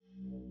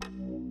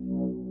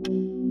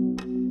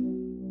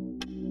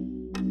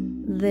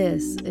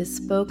This is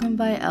Spoken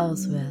by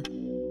Elswith,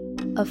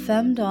 a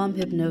Femdom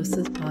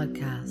Hypnosis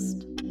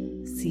podcast,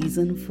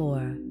 Season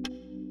 4.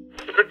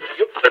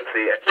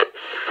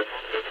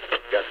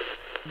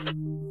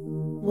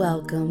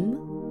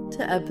 Welcome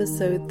to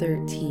Episode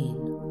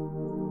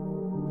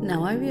 13.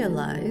 Now I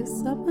realize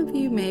some of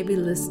you may be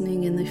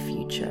listening in the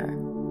future,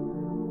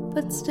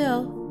 but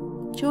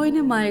still, join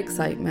in my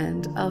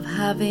excitement of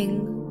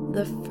having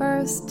the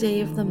first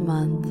day of the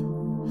month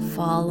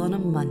fall on a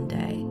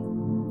Monday.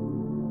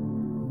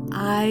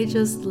 I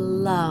just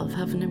love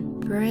having a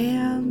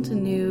brand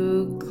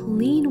new,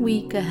 clean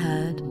week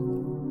ahead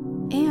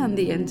and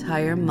the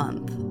entire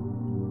month.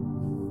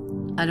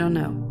 I don't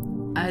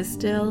know, I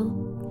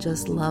still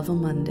just love a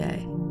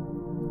Monday.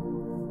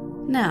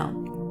 Now,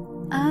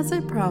 as I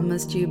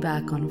promised you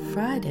back on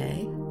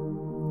Friday,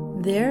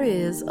 there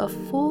is a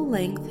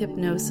full-length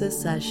hypnosis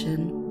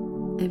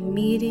session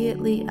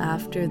immediately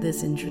after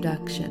this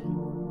introduction.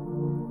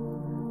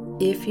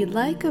 If you'd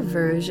like a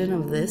version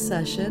of this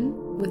session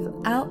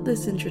without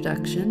this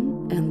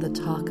introduction and the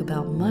talk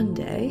about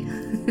Monday,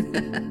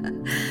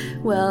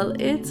 well,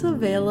 it's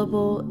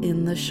available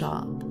in the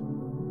shop.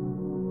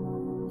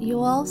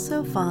 You'll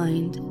also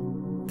find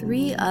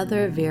 3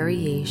 other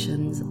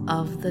variations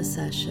of the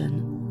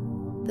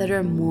session that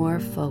are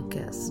more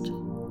focused.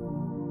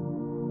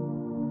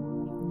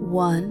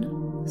 One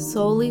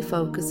solely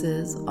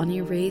focuses on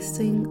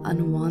erasing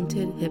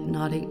unwanted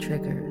hypnotic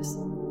triggers.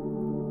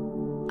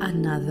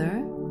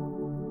 Another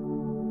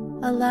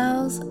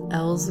allows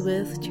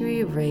Elswith to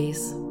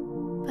erase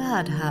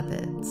bad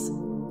habits.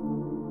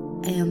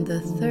 And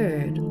the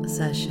third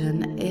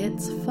session,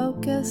 it's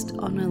focused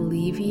on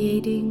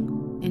alleviating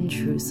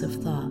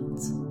intrusive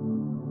thoughts.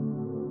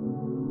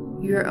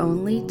 Your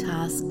only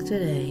task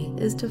today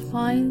is to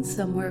find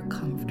somewhere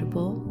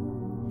comfortable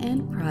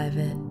and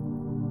private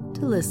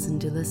to listen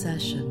to the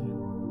session.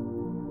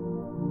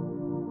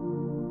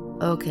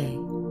 Okay,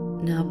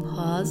 now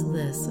pause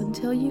this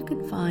until you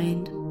can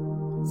find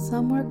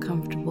somewhere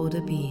comfortable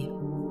to be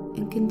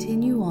and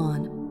continue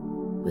on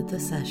with the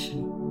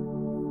session.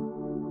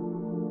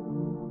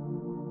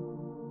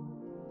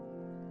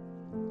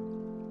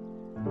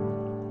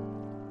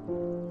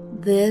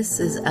 This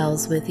is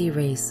Elswith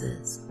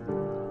Erases,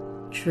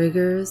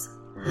 Triggers,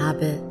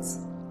 Habits,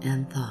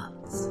 and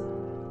Thoughts.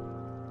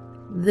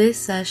 This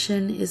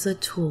session is a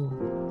tool.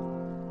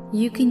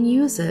 You can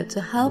use it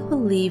to help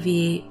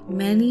alleviate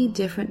many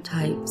different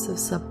types of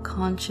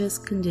subconscious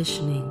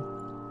conditioning,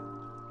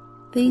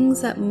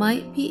 things that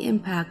might be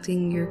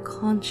impacting your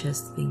conscious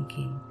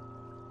thinking.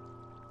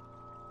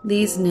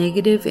 These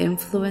negative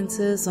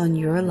influences on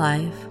your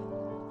life,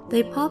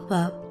 they pop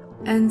up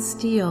and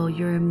steal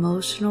your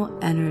emotional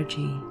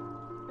energy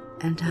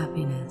and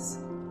happiness.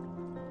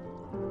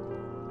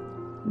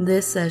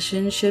 This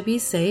session should be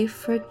safe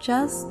for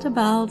just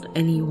about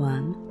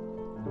anyone,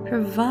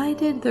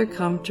 provided they're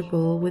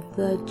comfortable with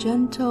the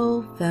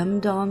gentle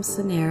femdom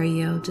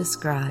scenario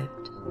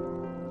described.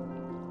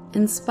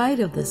 In spite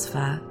of this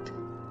fact,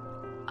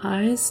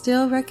 I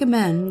still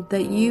recommend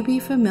that you be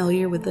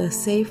familiar with a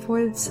safe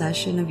word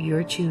session of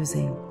your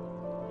choosing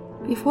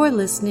before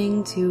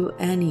listening to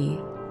any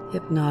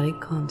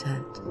hypnotic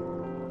content.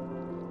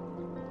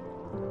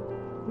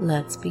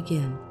 Let's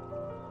begin.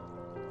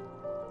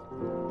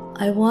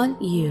 I want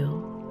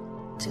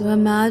you to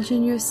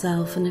imagine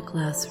yourself in a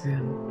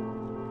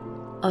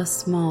classroom, a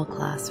small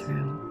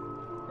classroom,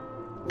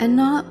 and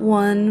not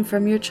one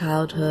from your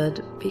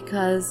childhood,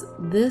 because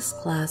this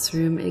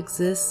classroom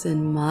exists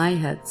in my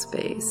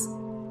headspace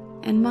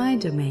and my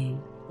domain.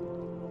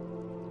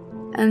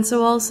 And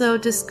so also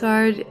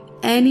discard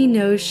any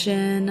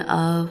notion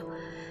of,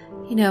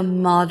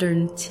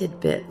 modern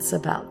tidbits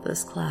about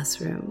this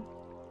classroom.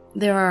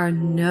 There are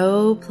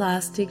no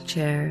plastic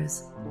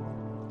chairs,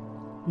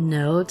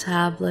 no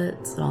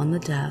tablets on the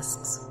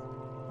desks,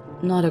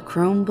 not a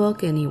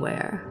Chromebook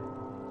anywhere.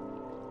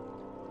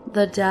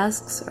 The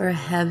desks are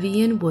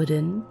heavy and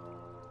wooden,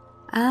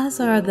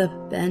 as are the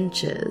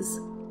benches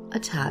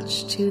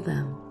attached to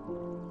them.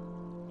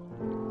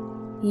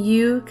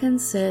 You can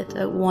sit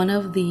at one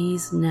of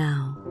these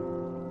now.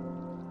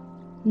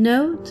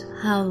 Note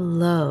how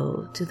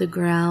low to the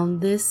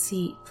ground this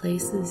seat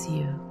places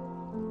you,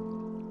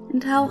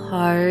 and how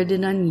hard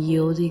and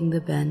unyielding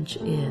the bench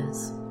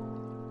is.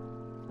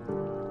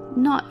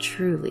 Not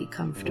truly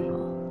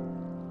comfortable.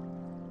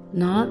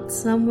 Not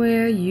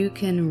somewhere you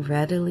can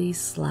readily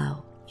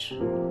slouch.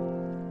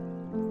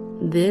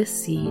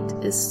 This seat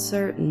is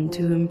certain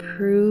to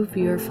improve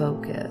your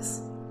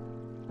focus.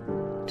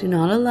 Do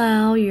not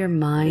allow your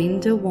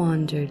mind to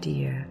wander,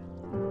 dear.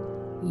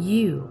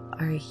 You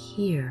are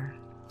here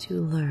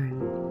to learn.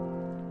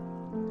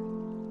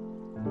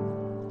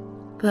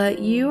 But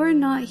you are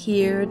not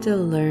here to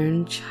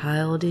learn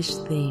childish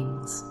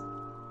things,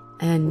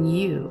 and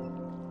you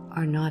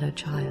are not a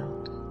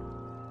child.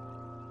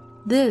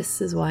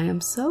 This is why I'm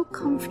so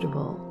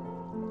comfortable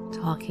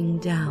talking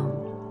down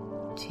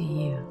to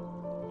you.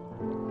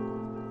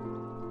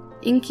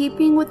 In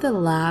keeping with the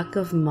lack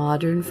of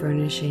modern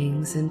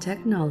furnishings and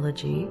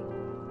technology,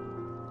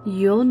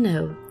 you'll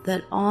note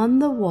that on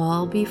the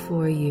wall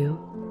before you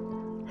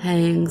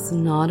hangs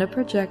not a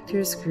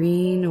projector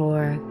screen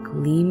or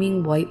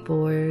gleaming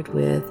whiteboard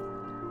with,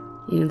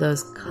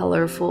 those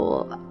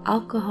colorful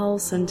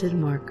alcohol-scented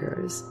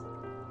markers.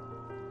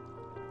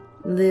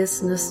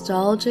 This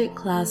nostalgic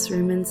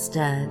classroom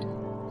instead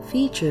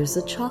features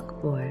a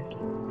chalkboard,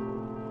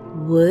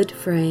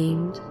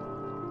 wood-framed,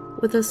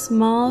 with a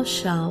small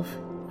shelf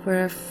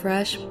for a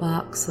fresh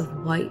box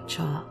of white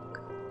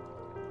chalk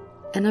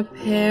and a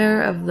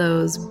pair of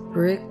those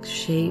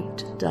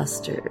brick-shaped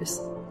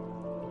dusters.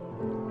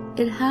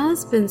 It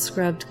has been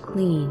scrubbed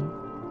clean,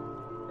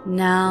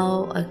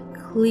 now a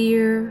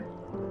clear,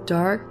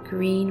 dark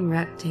green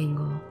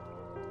rectangle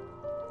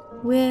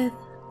with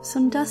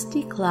some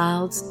dusty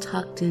clouds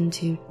tucked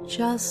into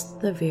just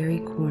the very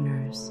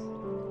corners.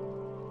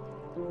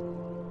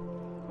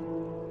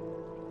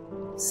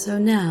 So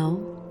now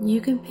you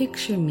can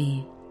picture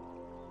me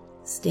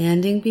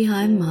standing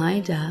behind my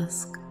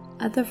desk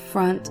at the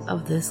front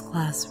of this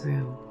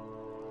classroom,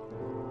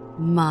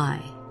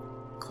 my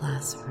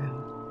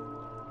classroom.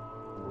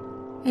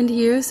 And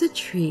here's a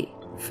treat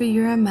for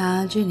your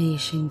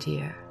imagination,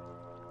 dear.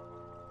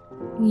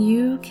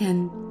 You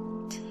can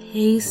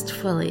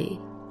tastefully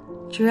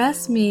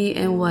dress me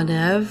in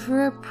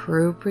whatever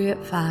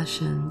appropriate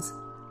fashions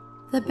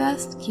that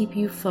best keep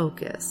you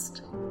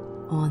focused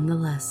on the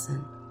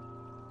lesson.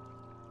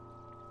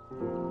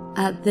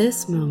 At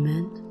this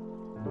moment,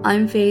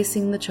 I'm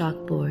facing the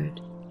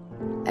chalkboard,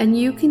 and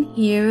you can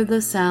hear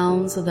the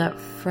sounds of that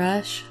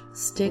fresh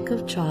stick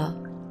of chalk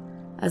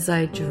as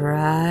I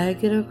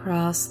drag it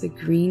across the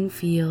green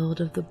field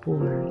of the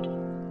board.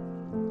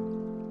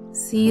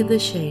 See the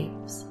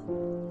shapes,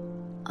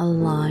 a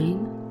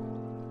line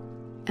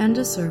and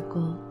a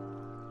circle,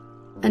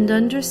 and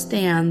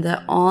understand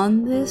that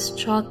on this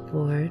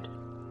chalkboard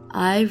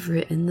I've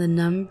written the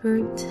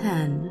number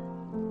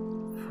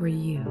 10 for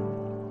you.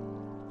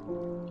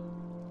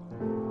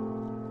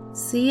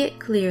 See it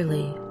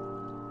clearly,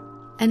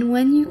 and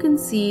when you can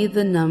see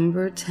the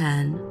number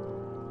 10,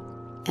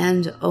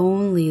 and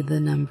only the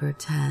number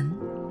 10,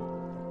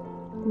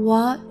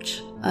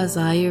 watch as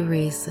I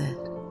erase it,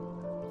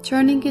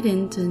 turning it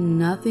into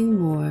nothing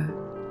more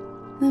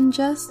than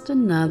just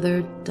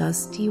another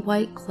dusty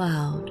white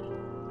cloud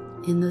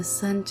in the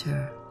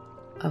center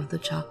of the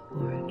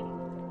chalkboard.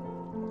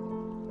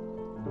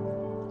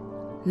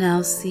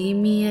 Now see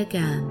me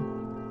again,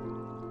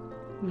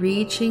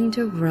 reaching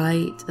to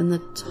write in the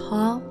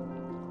top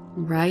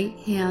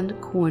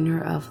right-hand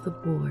corner of the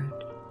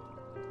board.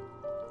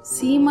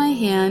 See my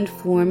hand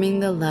forming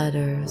the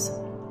letters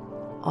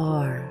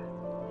R,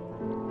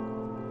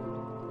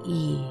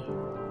 E,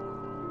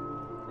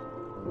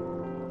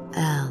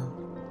 L,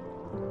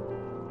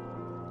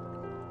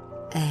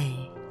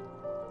 A,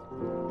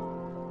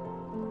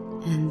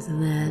 and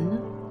then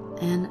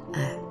an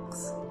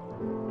X,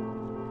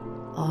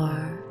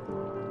 R,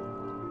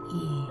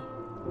 E,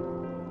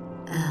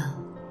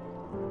 L,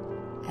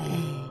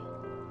 A,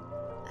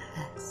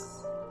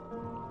 S.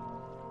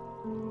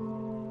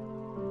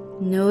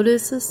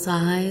 Notice the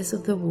size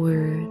of the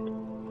word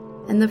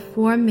and the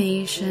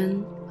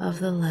formation of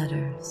the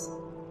letters.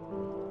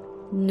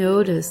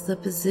 Notice the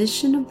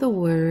position of the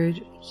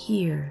word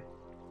here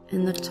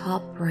in the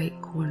top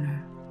right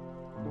corner.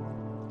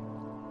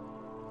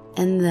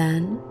 And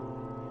then,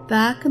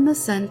 back in the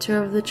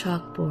center of the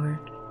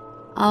chalkboard,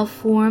 I'll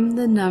form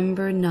the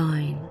number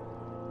 9.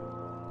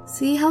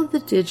 See how the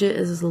digit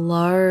is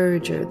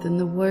larger than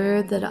the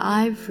word that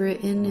I've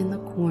written in the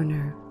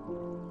corner.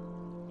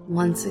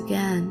 Once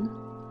again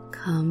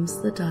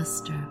comes the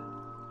duster,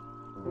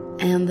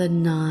 and the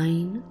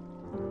 9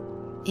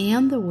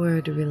 and the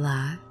word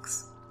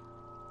relax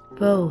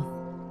both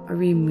are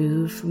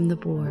removed from the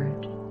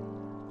board.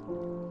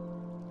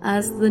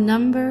 As the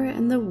number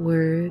and the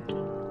word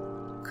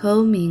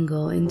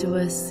commingle into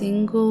a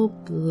single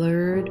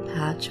blurred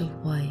patch of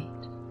white,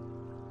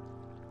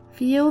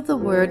 feel the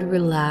word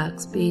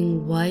relax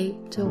being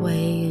wiped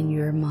away in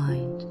your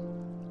mind.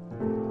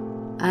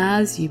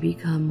 As you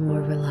become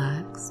more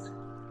relaxed,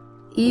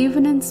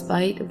 even in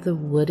spite of the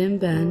wooden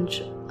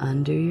bench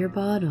under your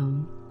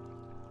bottom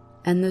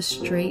and the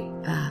straight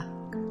back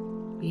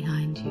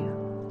behind you.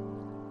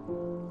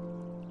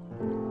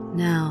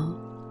 Now,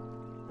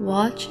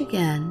 watch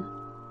again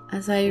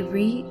as I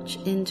reach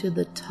into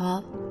the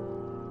top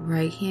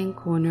right-hand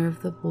corner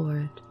of the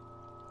board.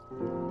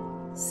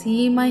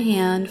 See my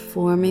hand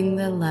forming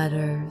the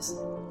letters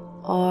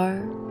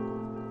R,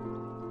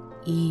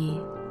 E,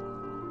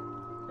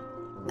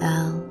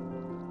 L,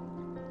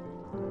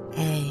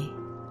 A,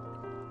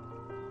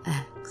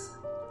 X.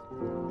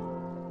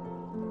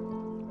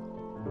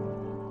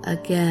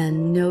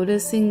 Again,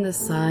 noticing the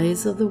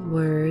size of the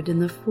word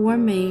and the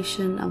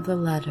formation of the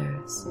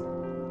letters.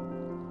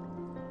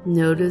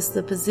 Notice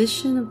the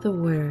position of the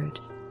word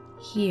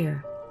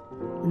here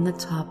in the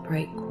top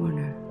right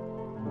corner.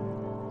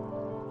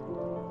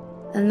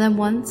 And then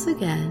once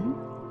again,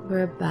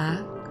 we're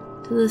back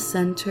to the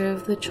center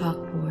of the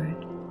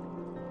chalkboard,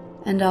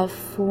 and I'll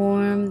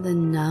form the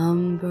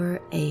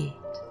number 8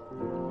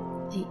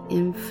 the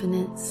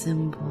infinite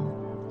symbol.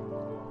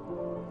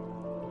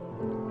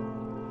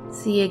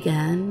 See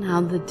again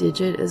how the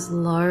digit is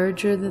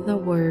larger than the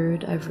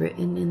word I've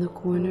written in the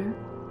corner.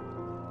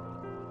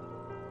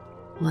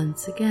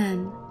 Once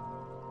again,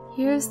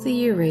 here's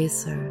the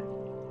eraser,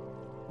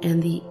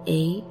 and the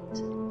 8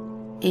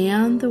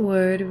 and the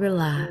word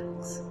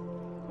relax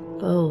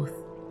both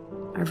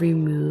are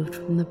removed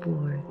from the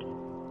board.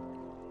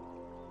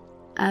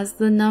 As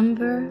the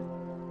number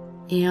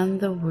and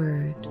the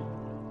word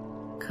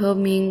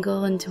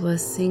commingle into a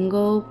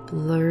single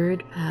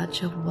blurred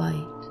patch of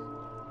white,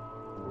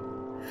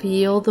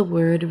 feel the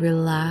word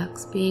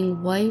relax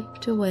being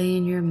wiped away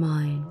in your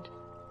mind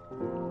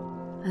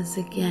as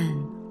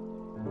again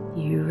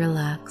you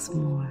relax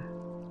more.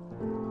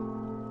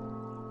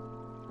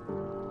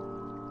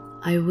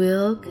 I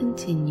will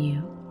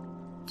continue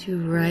to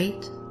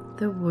write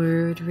the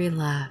word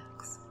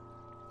relax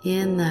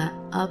in that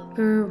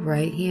upper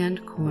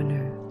right-hand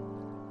corner,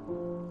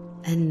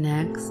 and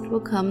next will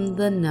come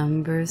the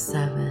number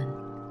 7.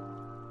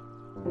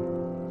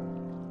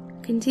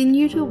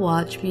 Continue to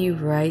watch me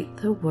write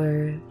the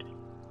word,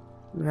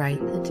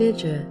 write the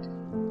digit,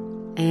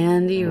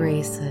 and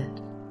erase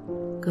it,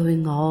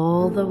 going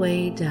all the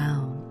way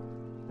down.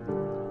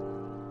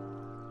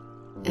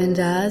 And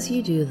as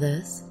you do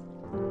this,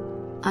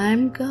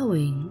 I'm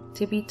going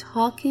to be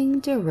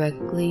talking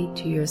directly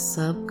to your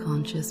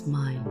subconscious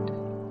mind.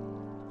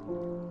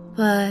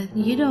 But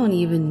you don't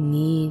even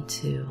need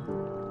to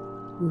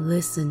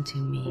listen to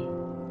me,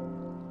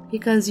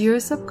 because your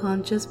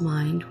subconscious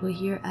mind will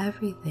hear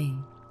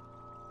everything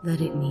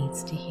that it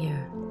needs to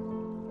hear.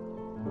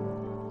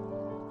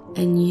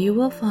 And you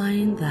will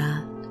find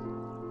that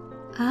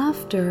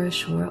after a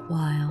short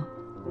while,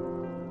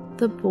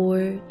 the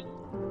board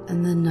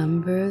and the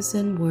numbers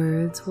and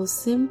words will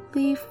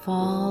simply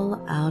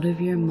fall out of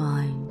your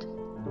mind,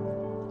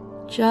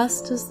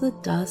 just as the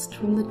dust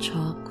from the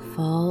chalk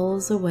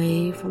falls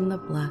away from the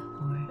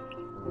blackboard.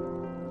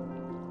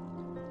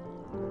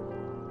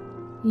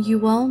 You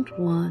won't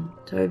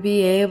want or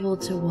be able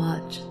to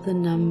watch the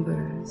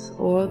numbers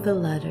or the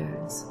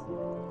letters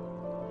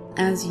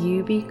as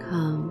you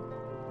become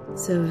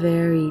so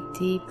very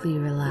deeply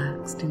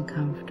relaxed and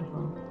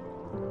comfortable.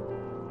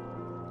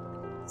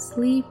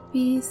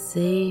 Sleepy,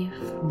 safe,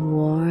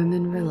 warm,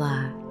 and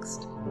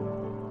relaxed,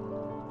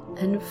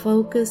 and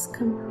focus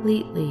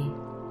completely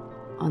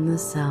on the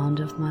sound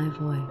of my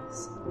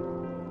voice.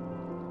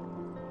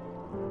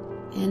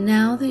 And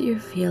now that you're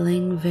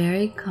feeling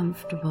very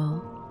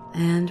comfortable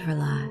and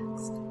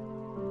relaxed,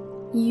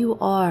 you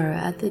are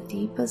at the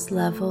deepest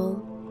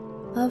level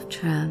of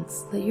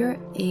trance that you're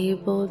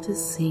able to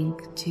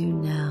sink to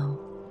now,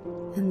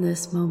 in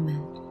this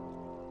moment.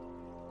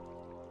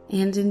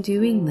 And in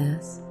doing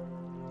this,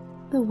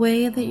 the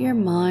way that your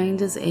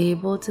mind is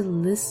able to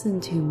listen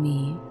to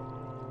me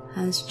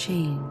has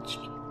changed.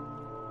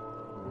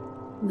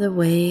 The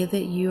way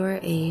that you are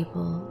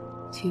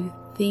able to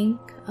think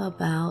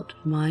about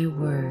my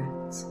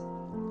words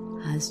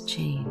has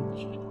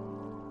changed,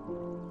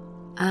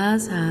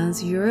 as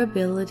has your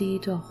ability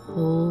to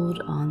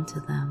hold on to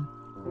them.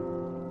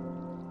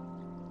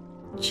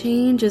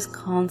 Change is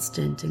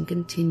constant and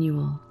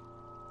continual.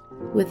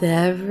 With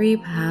every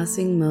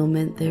passing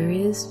moment there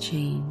is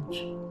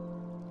change.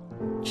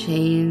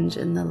 Change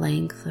in the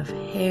length of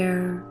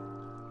hair,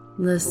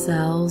 the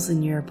cells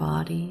in your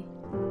body,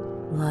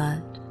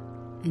 blood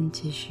and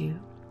tissue,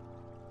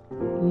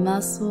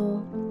 muscle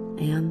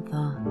and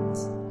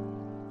thoughts.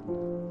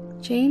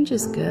 Change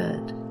is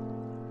good.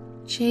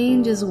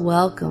 Change is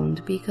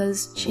welcomed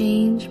because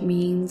change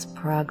means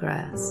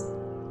progress.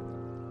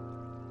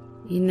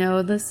 You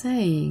know the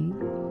saying,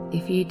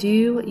 if you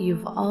do what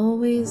you've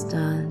always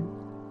done,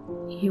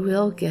 you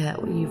will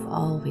get what you've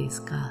always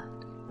got.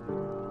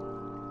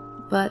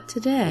 But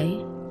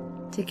today,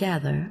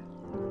 together,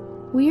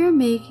 we are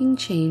making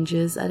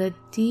changes at a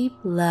deep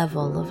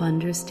level of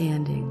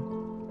understanding.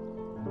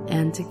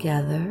 And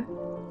together,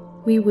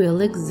 we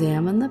will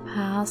examine the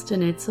past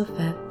and its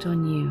effect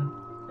on you,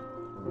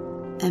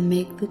 and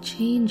make the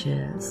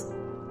changes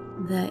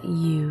that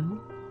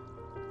you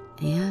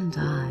and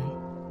I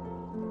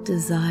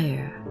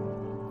desire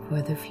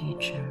for the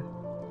future.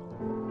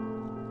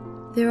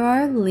 There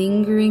are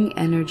lingering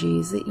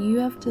energies that you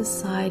have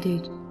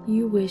decided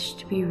you wish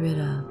to be rid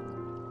of.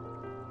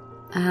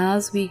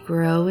 As we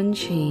grow and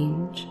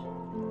change,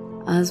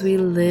 as we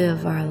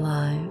live our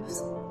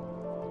lives,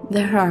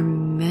 there are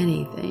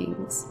many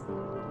things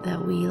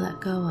that we let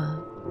go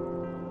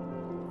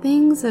of,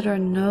 things that are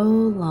no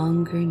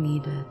longer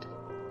needed.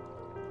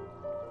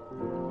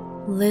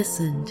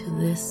 Listen to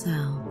this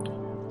sound.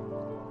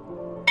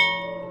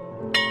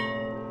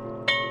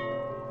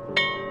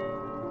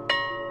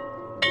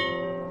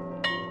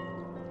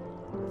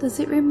 Does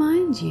it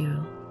remind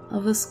you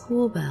of a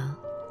school bell,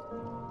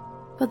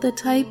 but the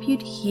type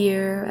you'd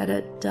hear at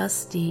a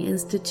dusty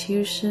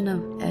institution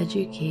of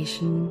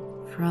education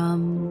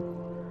from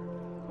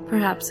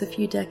perhaps a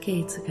few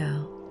decades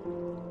ago?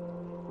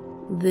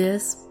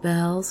 This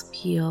bell's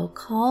peal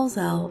calls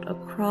out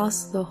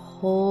across the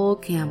whole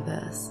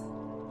campus,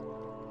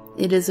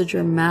 it is a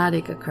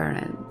dramatic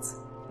occurrence,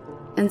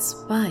 in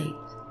spite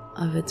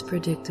of its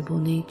predictable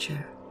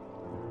nature.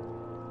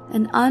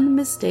 An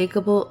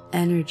unmistakable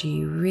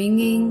energy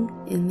ringing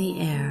in the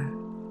air,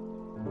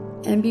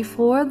 and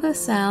before the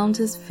sound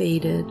has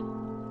faded,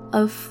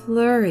 a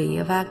flurry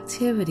of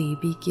activity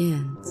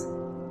begins.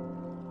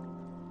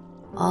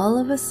 All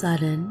of a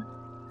sudden,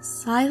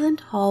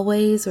 silent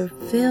hallways are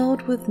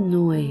filled with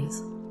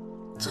noise,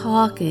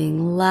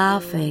 talking,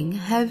 laughing,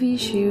 heavy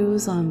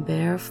shoes on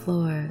bare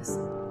floors.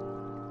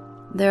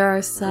 There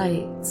are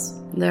sights,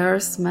 there are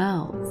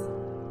smells.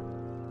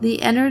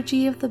 The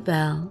energy of the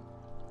bell,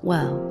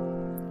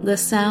 well, the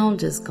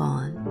sound is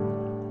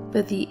gone,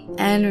 but the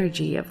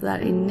energy of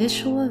that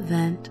initial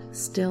event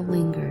still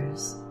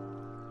lingers.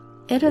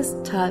 It has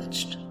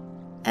touched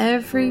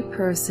every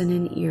person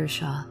in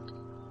earshot,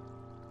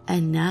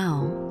 and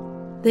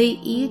now they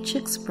each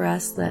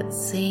express that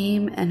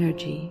same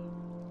energy.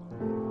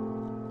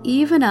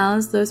 Even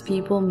as those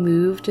people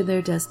move to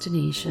their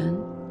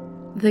destination,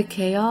 the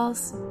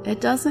chaos,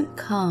 it doesn't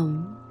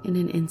come in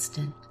an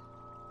instant.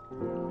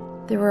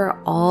 There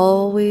are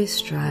always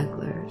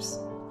stragglers,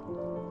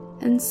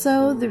 and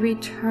so the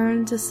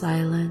return to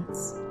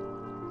silence,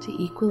 to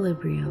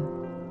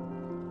equilibrium,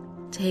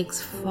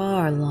 takes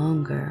far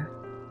longer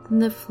than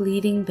the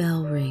fleeting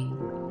bell ring.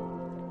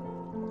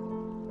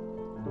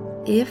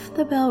 If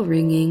the bell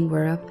ringing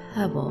were a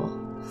pebble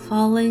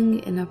falling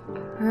in a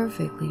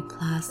perfectly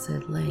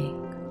placid lake,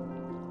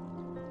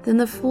 then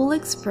the full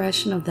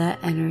expression of that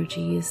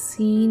energy is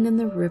seen in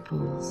the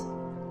ripples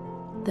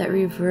that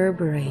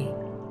reverberate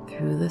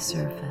through the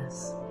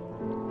surface.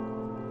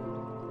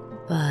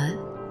 But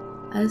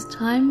as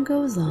time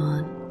goes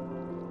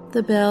on,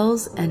 the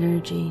bell's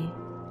energy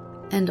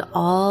and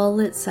all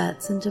it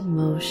sets into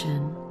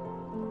motion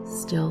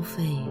still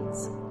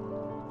fades.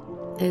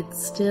 It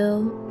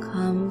still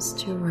comes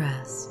to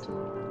rest.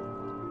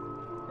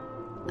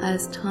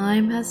 As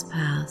time has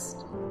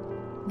passed,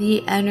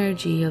 the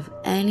energy of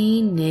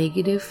any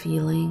negative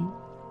feeling,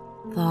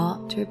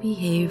 thought, or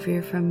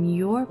behavior from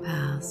your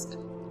past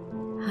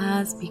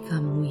has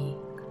become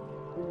weak,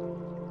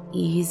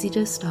 easy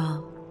to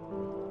stop,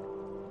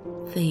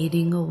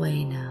 fading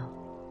away now.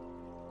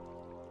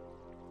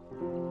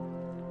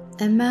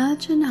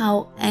 Imagine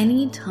how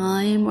any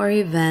time or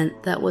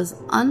event that was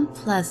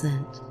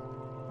unpleasant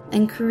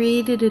and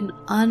created an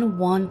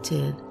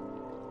unwanted,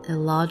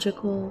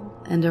 illogical,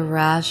 and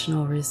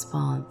irrational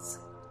response,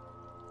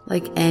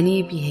 like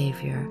any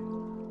behavior,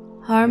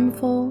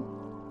 harmful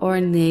or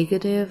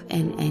negative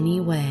in any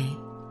way,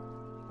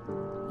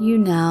 you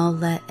now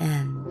let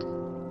end,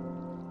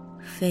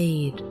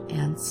 fade,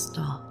 and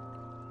stop.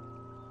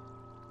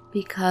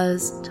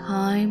 Because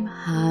time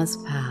has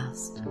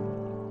passed,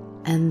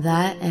 and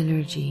that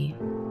energy,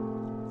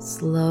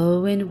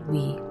 slow and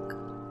weak,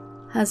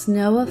 has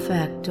no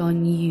effect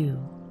on you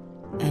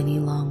any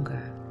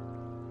longer,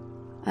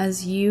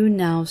 as you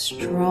now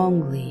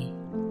strongly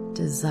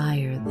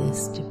desire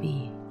this to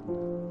be.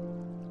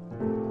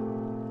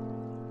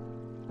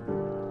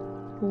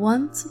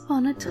 Once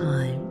upon a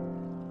time,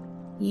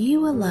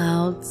 you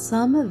allowed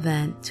some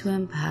event to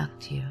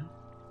impact you,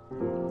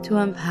 to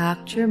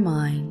impact your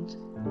mind,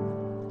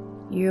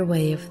 your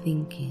way of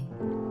thinking.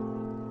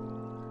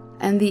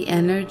 And the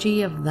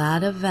energy of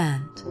that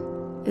event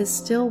is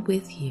still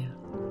with you.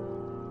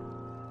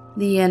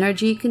 The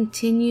energy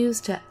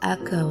continues to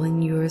echo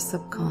in your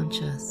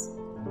subconscious,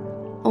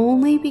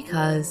 only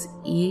because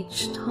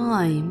each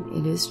time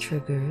it is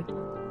triggered,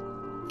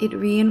 it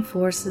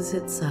reinforces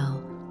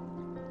itself,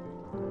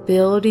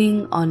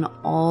 building on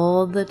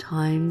all the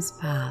times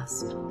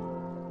past.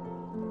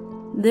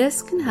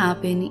 This can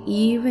happen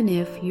even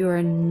if you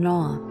are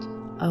not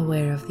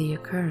aware of the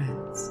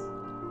occurrence.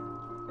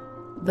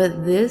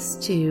 But this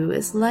too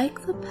is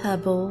like the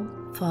pebble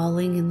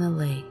falling in the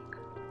lake.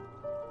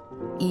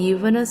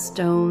 Even a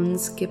stone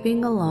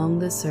skipping along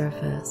the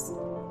surface,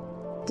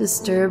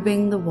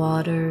 disturbing the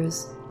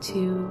waters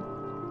 2,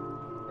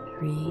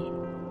 3,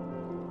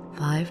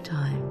 5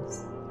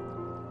 times,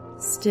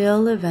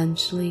 still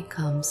eventually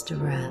comes to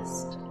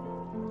rest.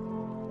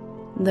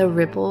 The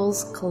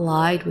ripples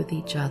collide with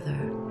each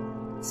other,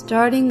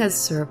 starting as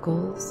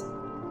circles,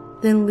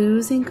 then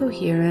losing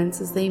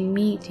coherence as they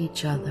meet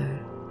each other.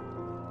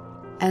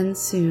 And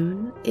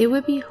soon it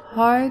would be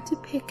hard to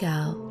pick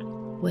out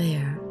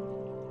where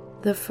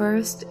the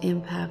first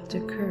impact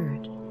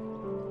occurred.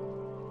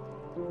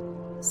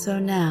 So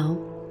now,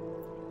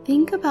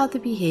 think about the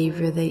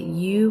behavior that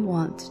you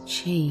want to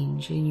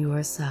change in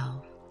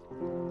yourself.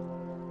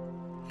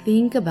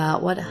 Think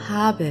about what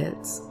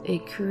habits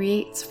it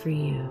creates for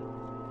you.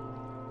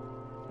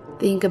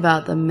 Think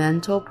about the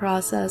mental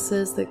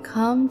processes that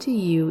come to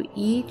you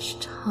each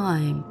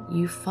time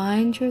you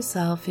find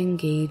yourself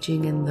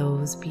engaging in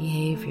those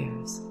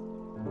behaviors.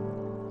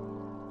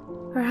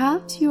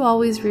 Perhaps you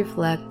always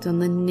reflect on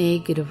the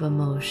negative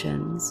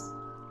emotions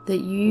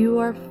that you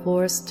are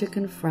forced to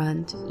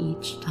confront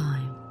each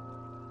time.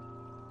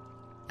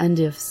 And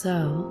if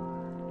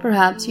so,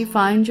 Perhaps you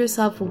find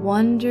yourself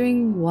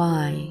wondering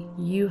why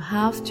you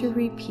have to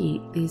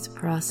repeat these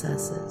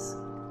processes.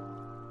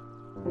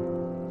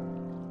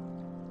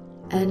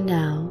 And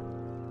now,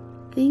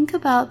 think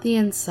about the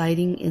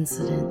inciting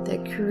incident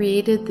that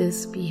created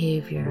this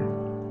behavior.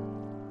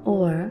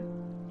 Or,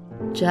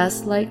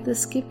 just like the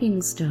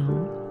skipping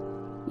stone,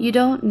 you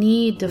don't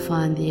need to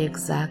find the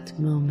exact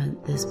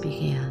moment this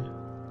began.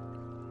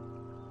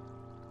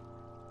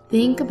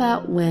 Think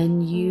about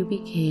when you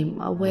became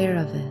aware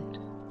of it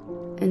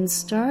and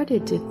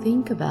started to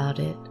think about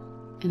it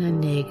in a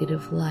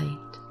negative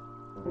light,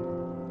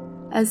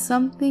 as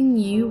something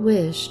you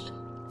wished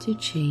to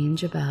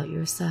change about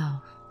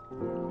yourself.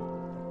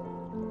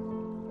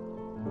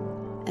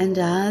 And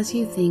as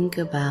you think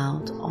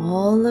about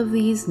all of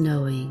these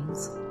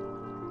knowings,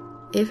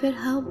 if it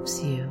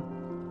helps you,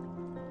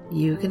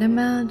 you can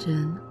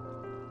imagine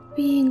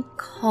being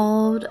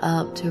called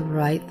up to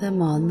write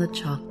them on the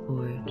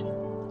chalkboard.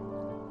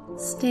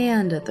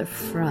 Stand at the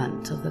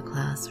front of the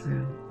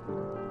classroom.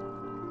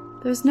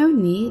 There's no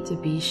need to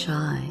be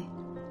shy.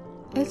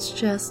 It's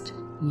just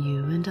you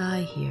and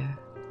I here.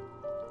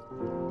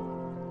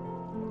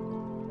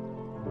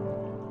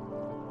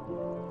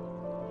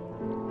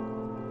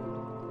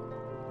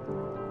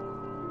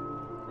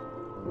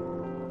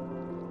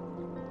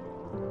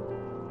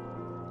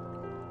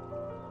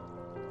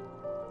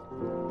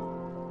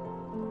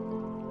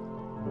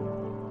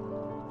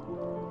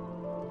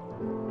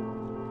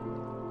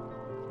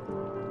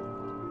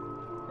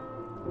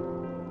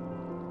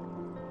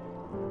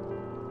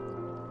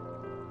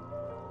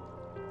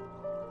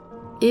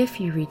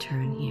 If you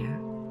return here,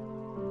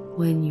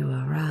 when you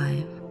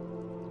arrive,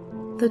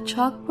 the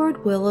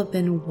chalkboard will have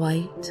been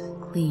wiped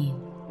clean.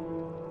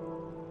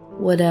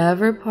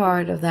 Whatever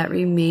part of that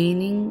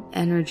remaining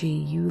energy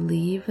you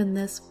leave in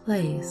this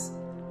place,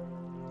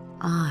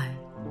 I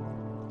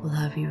will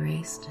have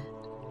erased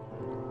it.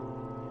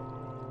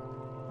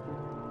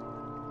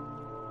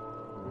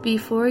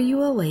 Before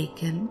you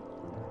awaken,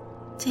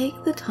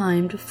 take the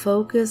time to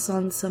focus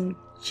on some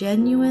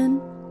genuine,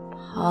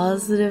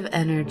 positive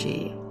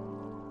energy.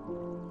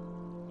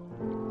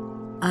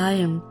 I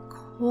am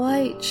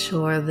quite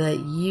sure that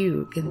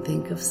you can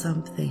think of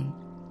something.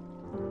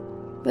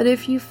 But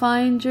if you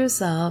find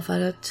yourself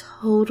at a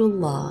total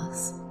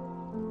loss,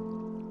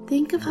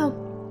 think of how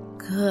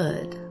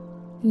good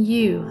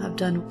you have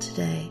done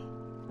today.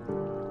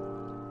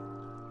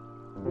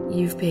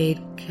 You've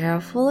paid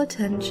careful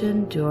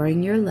attention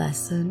during your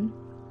lesson,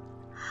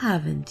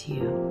 haven't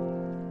you?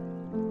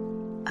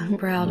 I'm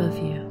proud of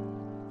you.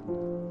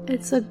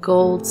 It's a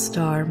gold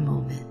star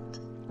moment.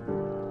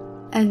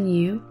 And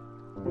you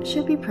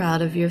should be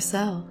proud of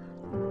yourself.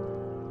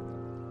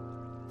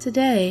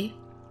 Today,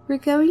 we're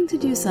going to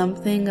do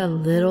something a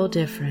little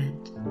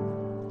different.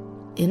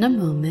 In a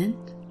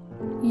moment,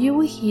 you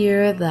will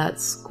hear that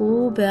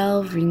school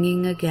bell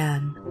ringing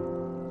again,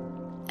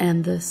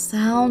 and the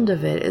sound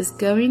of it is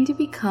going to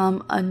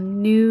become a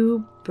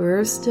new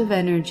burst of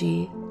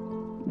energy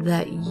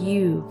that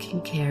you can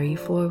carry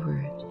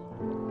forward.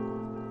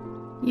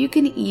 You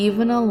can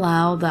even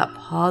allow that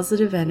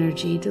positive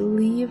energy to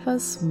leave a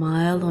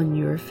smile on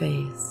your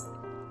face.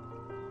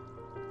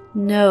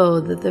 Know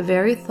that the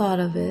very thought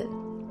of it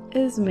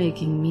is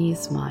making me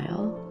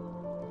smile.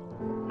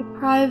 A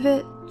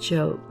private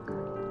joke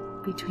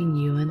between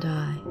you and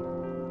I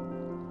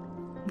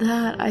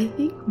that I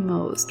think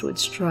most would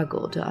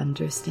struggle to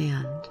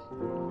understand.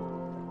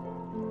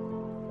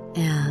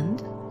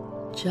 And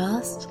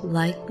just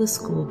like the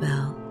school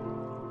bell,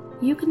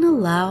 you can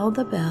allow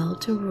the bell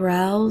to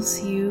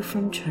rouse you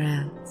from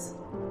trance.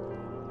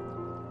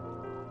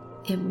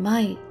 It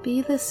might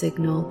be the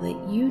signal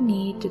that you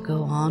need to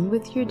go on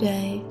with your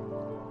day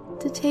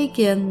to take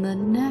in the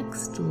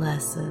next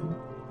lesson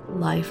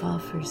life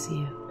offers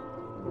you.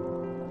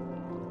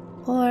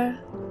 Or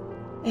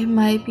it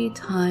might be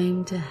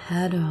time to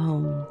head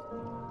home.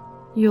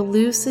 You'll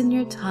loosen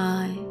your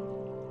tie.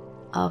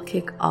 I'll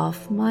kick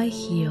off my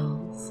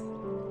heels.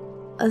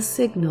 A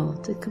signal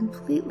to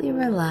completely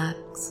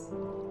relax,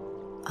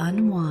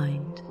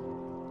 unwind,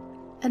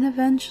 and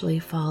eventually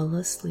fall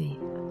asleep.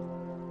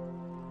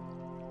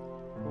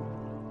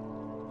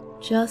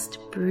 Just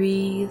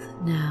breathe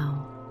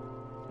now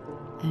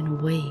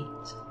and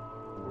wait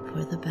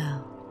for the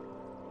bell.